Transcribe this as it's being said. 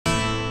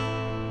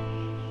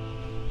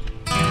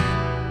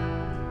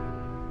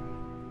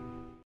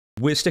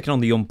We're sticking on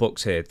the Young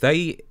Bucks here.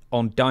 They,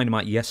 on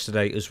Dynamite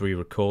yesterday, as we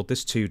record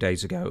this 2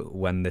 days ago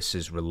when this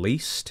is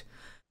released,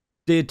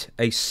 did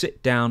a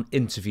sit-down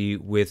interview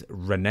with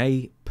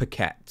Renee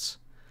Paquette.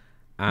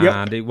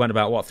 And It went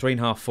about,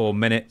 3.5, 4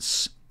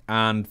 minutes.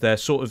 And they're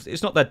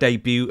it's not their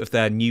debut of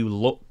their new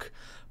look,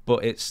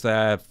 but it's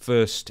their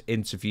first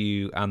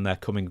interview and they're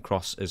coming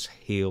across as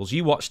heels.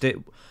 You watched it.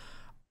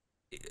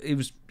 It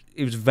was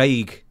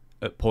vague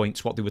at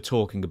points what they were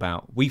talking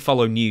about. We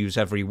follow news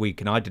every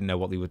week, and I didn't know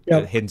what they were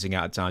hinting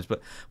at times. But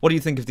what do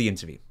you think of the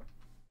interview?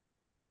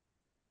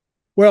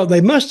 Well, they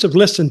must have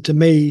listened to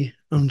me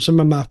on some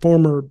of my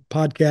former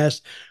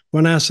podcasts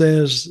when I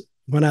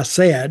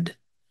said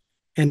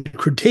and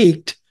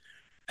critiqued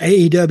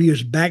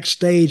AEW's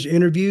backstage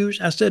interviews.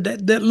 I said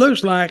that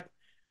looks like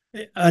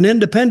an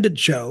independent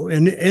show,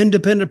 an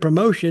independent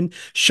promotion,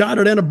 shot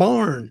it in a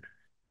barn.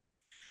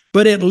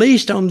 But at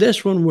least on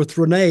this one with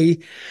Renee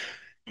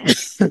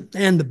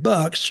and the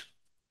Bucks,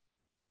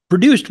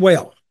 produced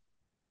well,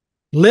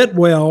 lit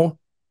well,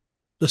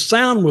 the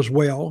sound was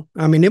well.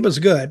 I mean, it was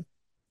good.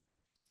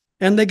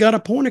 And they got a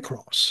point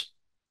across.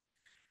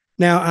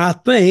 Now, I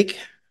think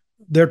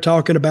they're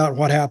talking about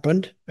what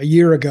happened a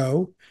year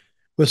ago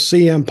with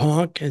CM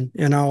Punk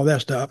and all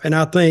that stuff. And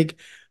I think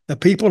the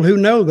people who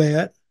know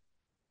that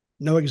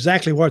know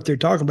exactly what they're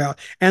talking about.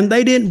 And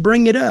they didn't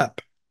bring it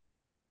up.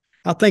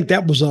 I think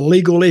that was a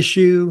legal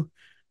issue.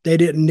 They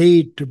didn't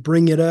need to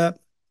bring it up,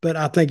 but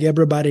I think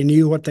everybody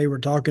knew what they were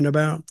talking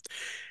about.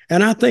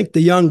 And I think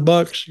the Young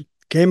Bucks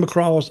came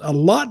across a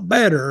lot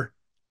better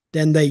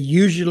than they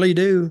usually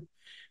do,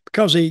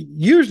 because they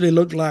usually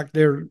look like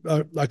they're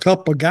a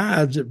couple of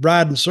guys that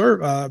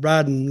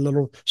riding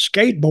little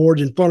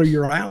skateboards in front of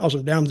your house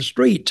or down the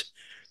street.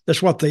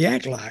 That's what they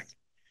act like.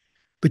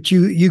 But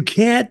you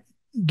can't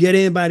get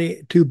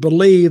anybody to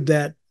believe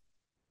that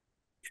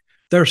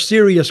they're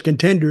serious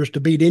contenders to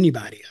beat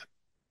anybody up.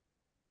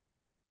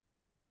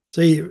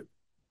 See,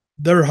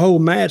 their whole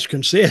match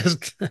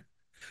consists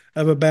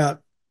of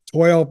about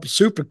 12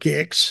 super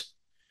kicks.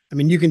 I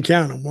mean, you can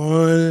count them.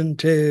 1,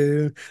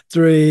 2,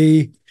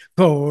 3,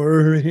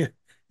 4.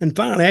 And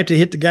finally, after you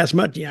hit the guy's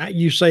much,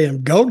 you say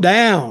him, go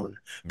down.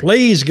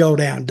 Please go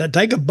down.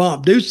 Take a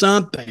bump. Do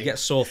something. You get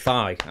sore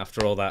thigh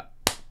after all that.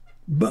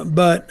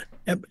 But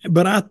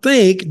I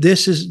think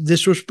this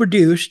was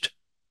produced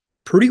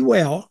pretty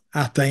well,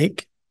 I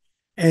think.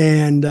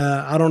 And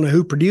I don't know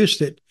who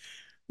produced it.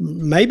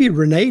 Maybe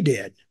Renee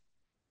did.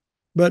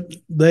 But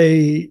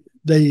they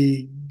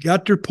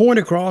got their point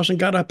across and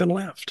got up and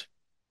left.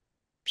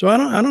 So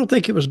I don't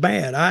think it was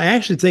bad. I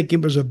actually think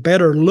it was a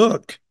better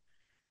look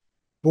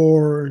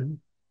for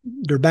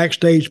their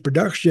backstage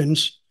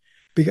productions,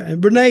 because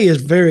Renee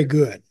is very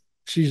good.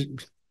 She's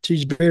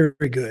very,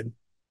 very good.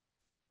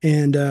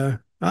 And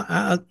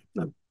I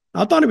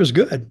thought it was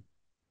good.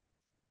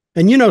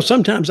 And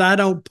sometimes I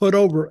don't put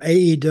over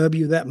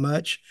AEW that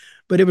much,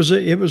 but it was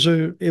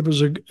a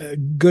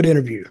good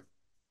interview.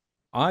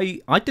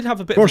 I did have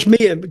a bit.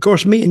 Of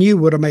course, me and you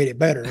would have made it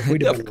better if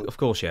we'd have of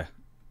course, yeah.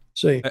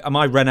 See, am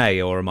I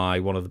Renee or am I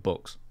one of the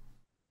Bucks?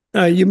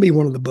 You be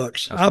one of the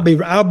Bucks. That's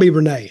I'll be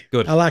Renee.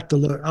 Good. I like to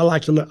look.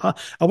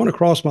 I want to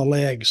cross my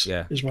legs.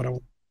 Yeah, is what I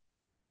want.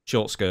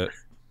 Short skirt.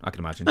 I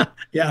can imagine.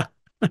 Yeah.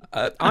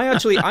 I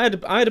had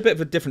a bit of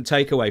a different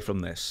takeaway from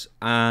this,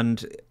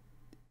 and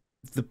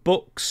the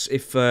Bucks,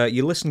 if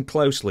you listen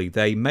closely,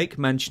 they make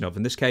mention of,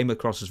 and this came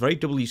across as very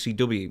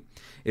WCW,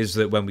 is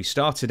that when we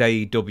started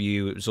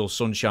AEW, it was all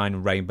sunshine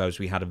and rainbows,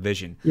 we had a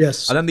vision.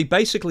 Yes. And then they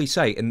basically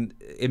say,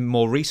 in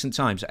more recent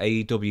times,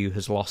 AEW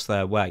has lost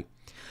their way.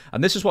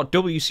 And this is what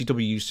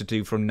WCW used to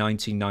do from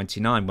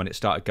 1999 when it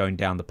started going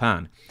down the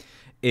pan,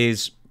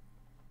 is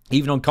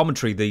even on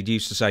commentary, they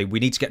used to say, we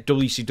need to get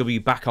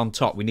WCW back on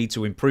top, we need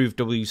to improve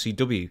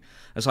WCW.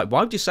 It's like, why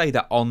would you say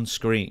that on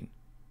screen?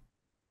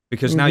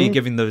 Because now you're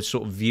giving the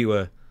sort of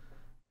viewer,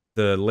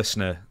 the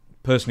listener,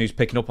 person who's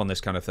picking up on this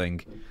kind of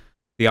thing,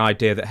 the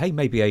idea that, hey,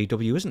 maybe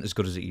AEW isn't as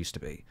good as it used to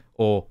be.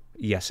 Or,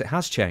 yes, it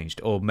has changed.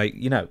 Or,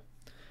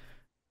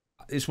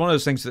 it's one of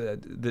those things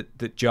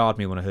that jarred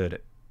me when I heard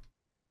it.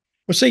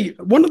 Well, see,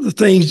 one of the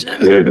things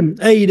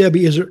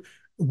AEW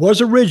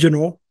was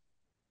original.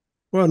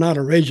 Well, not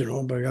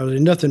original, because there's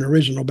nothing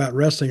original about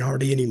wrestling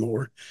hardly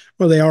anymore.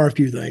 Well, they are a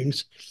few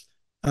things.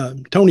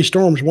 Toni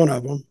Storm's one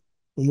of them.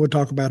 And we'll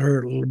talk about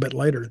her a little bit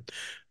later.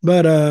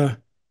 But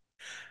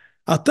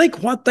I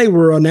think what they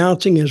were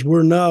announcing is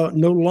we're no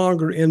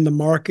longer in the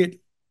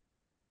market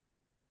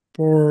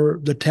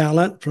for the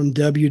talent from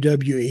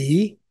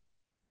WWE.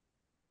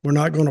 We're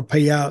not going to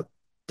pay out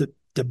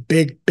the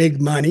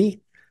big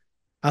money.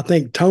 I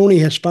think Tony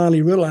has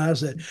finally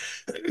realized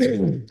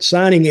that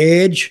signing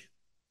Edge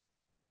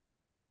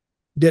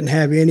didn't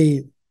have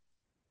any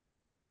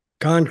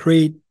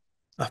concrete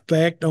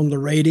effect on the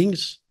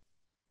ratings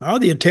or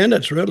the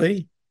attendance,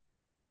 really.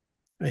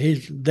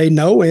 They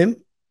know him,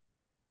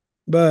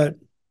 but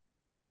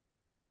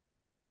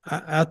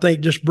I think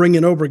just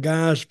bringing over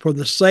guys for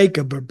the sake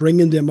of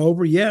bringing them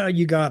over, yeah,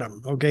 you got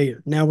them. Okay,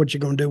 now what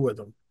you going to do with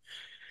them?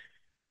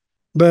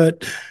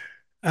 But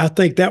I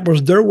think that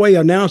was their way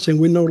of announcing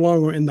we're no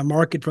longer in the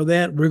market for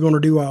that. We're going to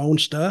do our own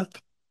stuff.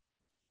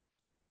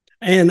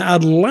 And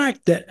I'd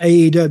like that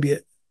AEW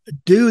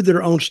do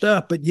their own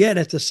stuff, but yet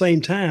at the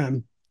same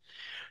time,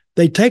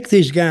 they take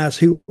these guys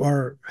who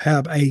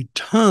have a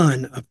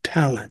ton of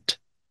talent,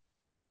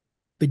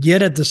 but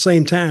yet at the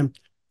same time,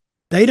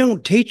 they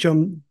don't teach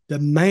them the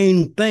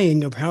main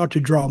thing of how to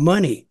draw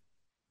money,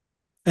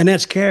 and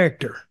that's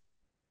character.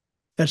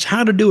 That's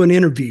how to do an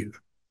interview,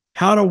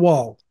 how to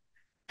walk,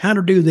 how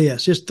to do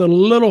this. It's the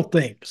little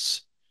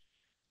things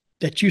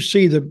that you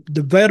see the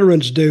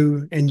veterans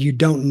do and you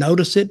don't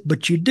notice it,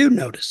 but you do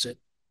notice it.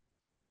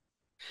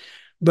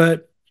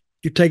 But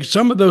you take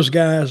some of those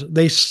guys,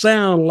 they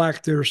sound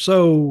like they're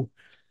so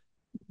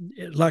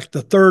like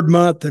the third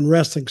month in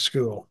wrestling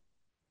school.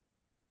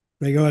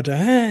 They go to,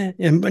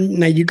 and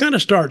now you got to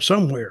start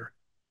somewhere.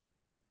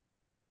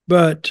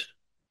 But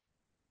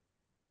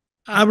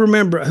I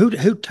remember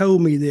who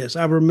told me this.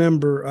 I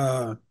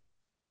remember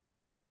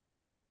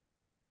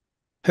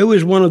who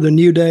was one of the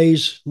New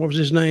Days. What was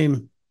his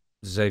name?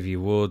 Xavier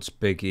Woods,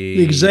 Big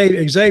E.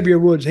 Xavier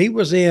Woods. He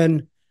was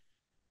in.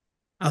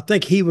 I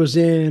think he was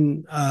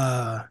in.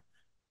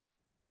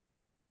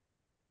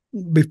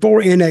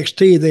 Before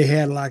NXT, they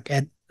had like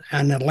an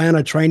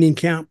Atlanta training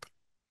camp.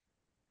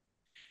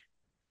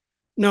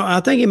 No,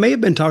 I think he may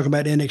have been talking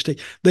about NXT.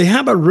 They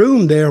have a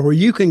room there where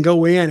you can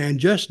go in and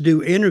just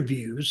do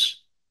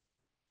interviews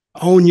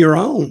on your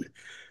own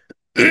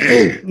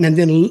and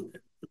then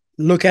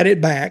look at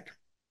it back.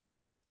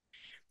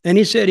 And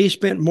he said he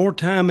spent more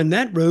time in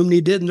that room than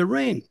he did in the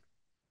ring,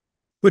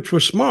 which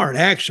was smart,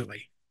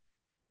 actually,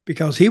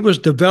 because he was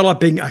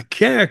developing a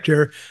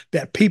character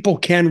that people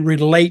can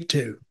relate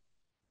to.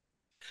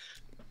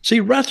 See,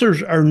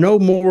 wrestlers are no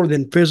more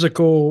than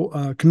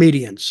physical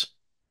comedians.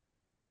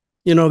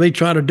 You know, they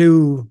try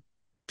to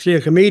see,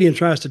 a comedian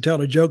tries to tell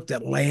a joke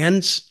that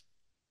lands.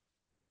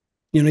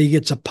 You know, he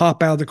gets a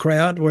pop out of the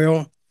crowd.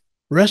 Well,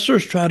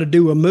 wrestlers try to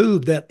do a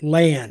move that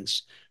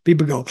lands.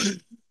 People go.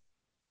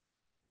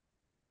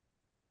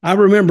 I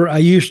remember I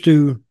used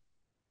to,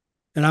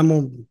 and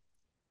I'm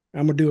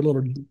gonna do a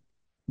little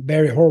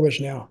Barry Horowitz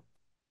now.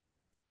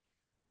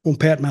 I'm gonna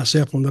pat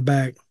myself on the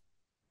back.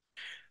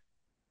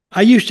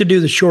 I used to do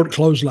the short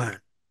clothesline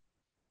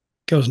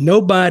because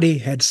nobody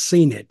had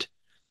seen it.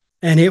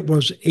 And it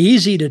was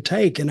easy to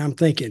take. And I'm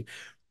thinking,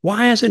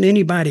 why hasn't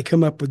anybody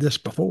come up with this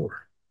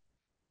before?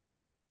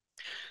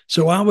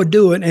 So I would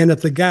do it. And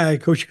if the guy,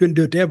 of course, you couldn't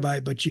do it to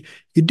everybody, but you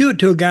do it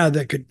to a guy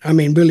that could,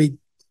 really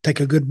take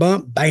a good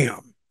bump,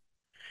 bam.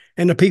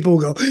 And the people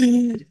would go,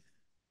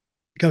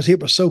 because it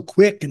was so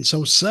quick and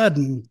so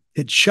sudden,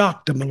 it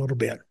shocked them a little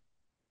bit.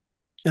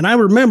 And I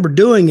remember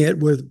doing it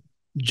with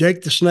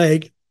Jake the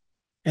Snake.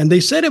 And they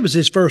said it was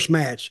his first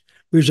match.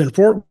 We was in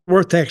Fort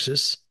Worth,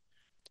 Texas.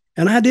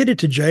 And I did it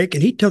to Jake,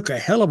 and he took a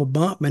hell of a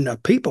bump, and the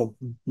people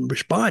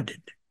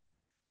responded.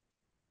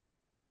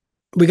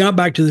 We got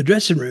back to the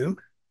dressing room,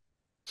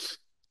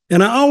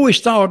 and I always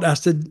thought, I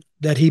said,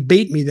 that he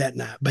beat me that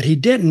night, but he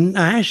didn't.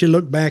 I actually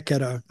looked back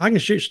at I can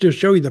still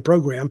show you the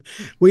program.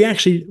 We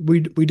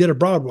did a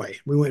Broadway.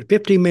 We went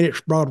 15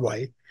 minutes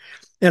Broadway,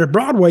 and a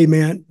Broadway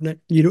meant that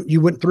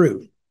you went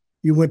through.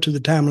 You went to the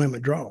time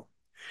limit draw.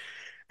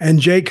 And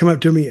Jake come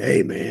up to me,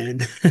 hey, man.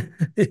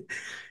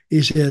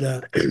 He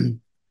said,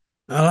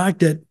 I like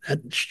that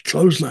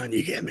clothesline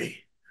you gave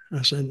me.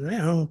 I said,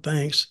 oh,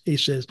 thanks. He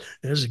says,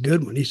 that's a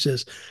good one. He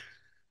says,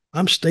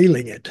 I'm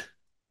stealing it.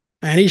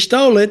 And he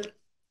stole it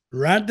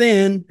right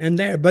then and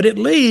there. But at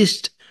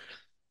least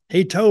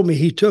he told me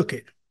he took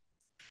it.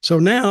 So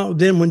now,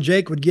 then when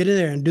Jake would get in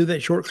there and do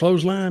that short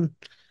clothesline,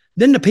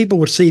 then the people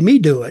would see me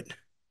do it.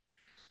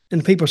 And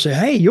the people say,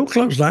 hey, your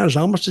clothesline is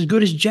almost as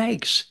good as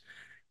Jake's.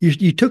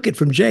 You took it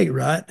from Jake,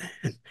 right?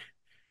 And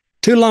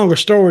too long a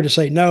story to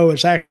say, no,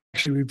 it's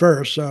actually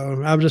reversed.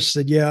 So I just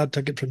said, yeah, I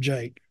took it from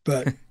Jake.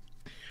 But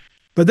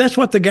that's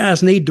what the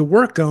guys need to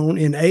work on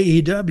in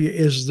AEW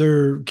is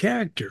their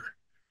character,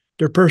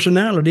 their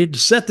personality to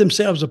set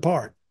themselves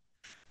apart.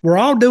 We're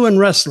all doing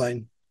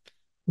wrestling,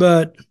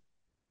 but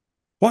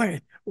why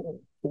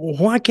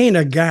can't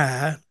a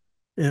guy,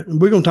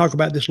 and we're going to talk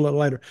about this a little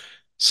later,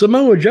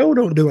 Samoa Joe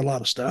don't do a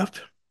lot of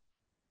stuff,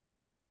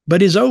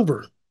 but he's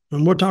over.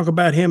 And we'll talk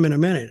about him in a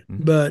minute.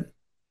 Mm-hmm.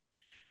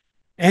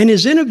 And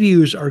his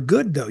interviews are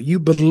good, though. You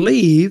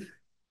believe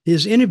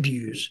his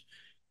interviews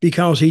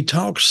because he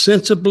talks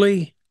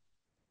sensibly.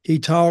 He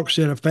talks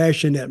in a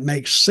fashion that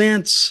makes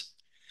sense.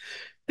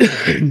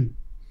 And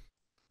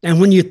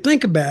when you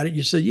think about it,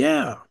 you say,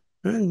 yeah,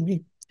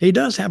 he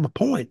does have a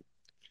point.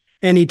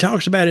 And he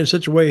talks about it in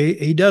such a way,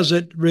 he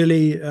doesn't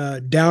really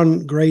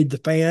downgrade the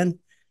fan.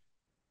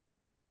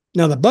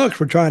 Now, the Bucks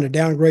were trying to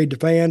downgrade the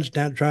fans,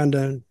 not trying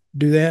to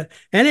do that.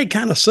 And it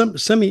kind of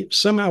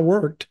somehow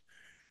worked.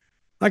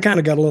 I kind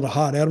of got a little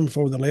hot at them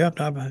before they left.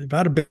 If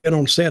I'd have been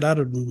on set, I'd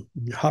have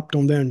hopped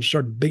on there and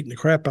started beating the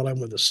crap out of them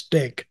with a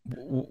stick.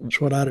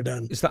 That's what I'd have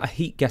done. Is that a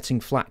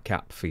heat-getting flat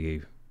cap for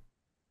you?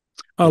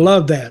 I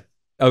love that.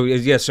 Oh,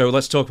 yeah, so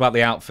let's talk about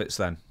the outfits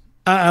then.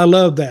 I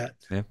love that.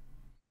 Yeah.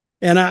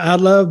 And I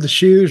love the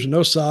shoes,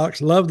 no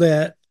socks. Love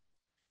that.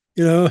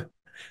 You know,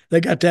 they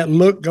got that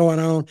look going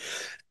on,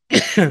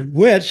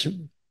 which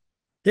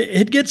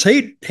it gets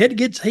heat. It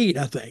gets heat,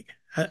 I think.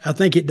 I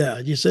think it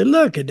does. You say,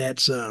 look at that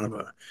son of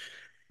a.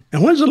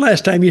 And when's the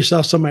last time you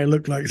saw somebody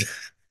look like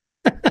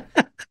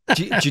that?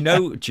 Do you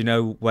know? Do you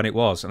know when it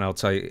was? And I'll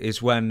tell you,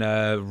 is when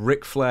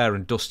Ric Flair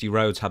and Dusty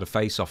Rhodes had a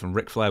face-off, and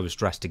Ric Flair was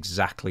dressed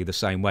exactly the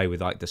same way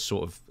with like this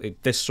sort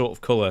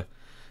of color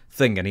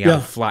thing, and he had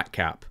a flat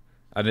cap,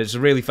 and it's a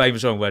really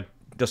famous one where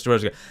Dusty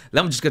Rhodes goes,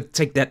 "I'm just going to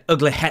take that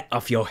ugly hat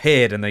off your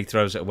head," and then he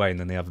throws it away, and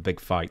then they have a big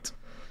fight.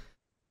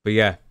 But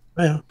yeah,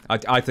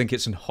 I think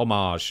it's an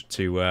homage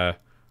to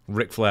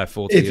Ric Flair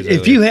 40 years if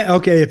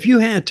earlier. If you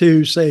had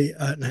to say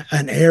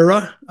an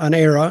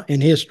era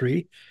in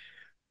history,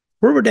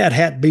 where would that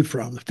hat be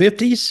from? The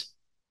 50s?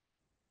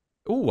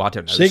 Oh, I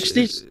don't know.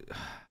 60s?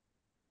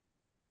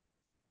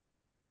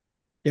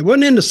 It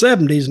wasn't in the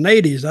 70s and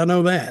 80s. I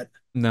know that.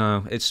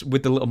 No, it's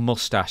with the little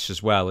mustache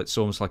as well. It's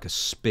almost like a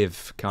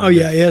spiv kind of. Oh,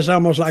 yeah. It's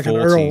almost like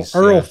 40s,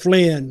 an Earl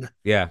Flynn.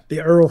 Yeah. The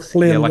Earl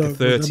Flynn. Yeah, like a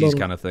 30s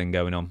kind of thing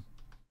going on.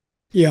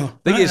 Yeah.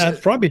 That's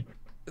probably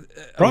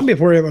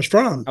where it was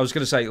from. I was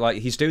going to say,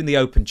 like, he's doing the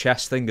open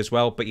chest thing as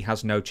well, but he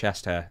has no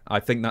chest hair. I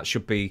think that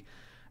should be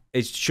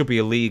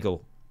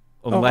illegal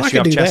unless you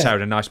have chest hair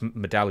and a nice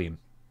medallion.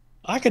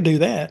 I could do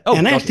that. Oh,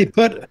 and I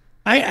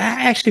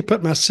actually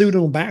put my suit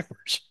on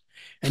backwards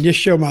and just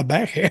show my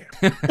back hair.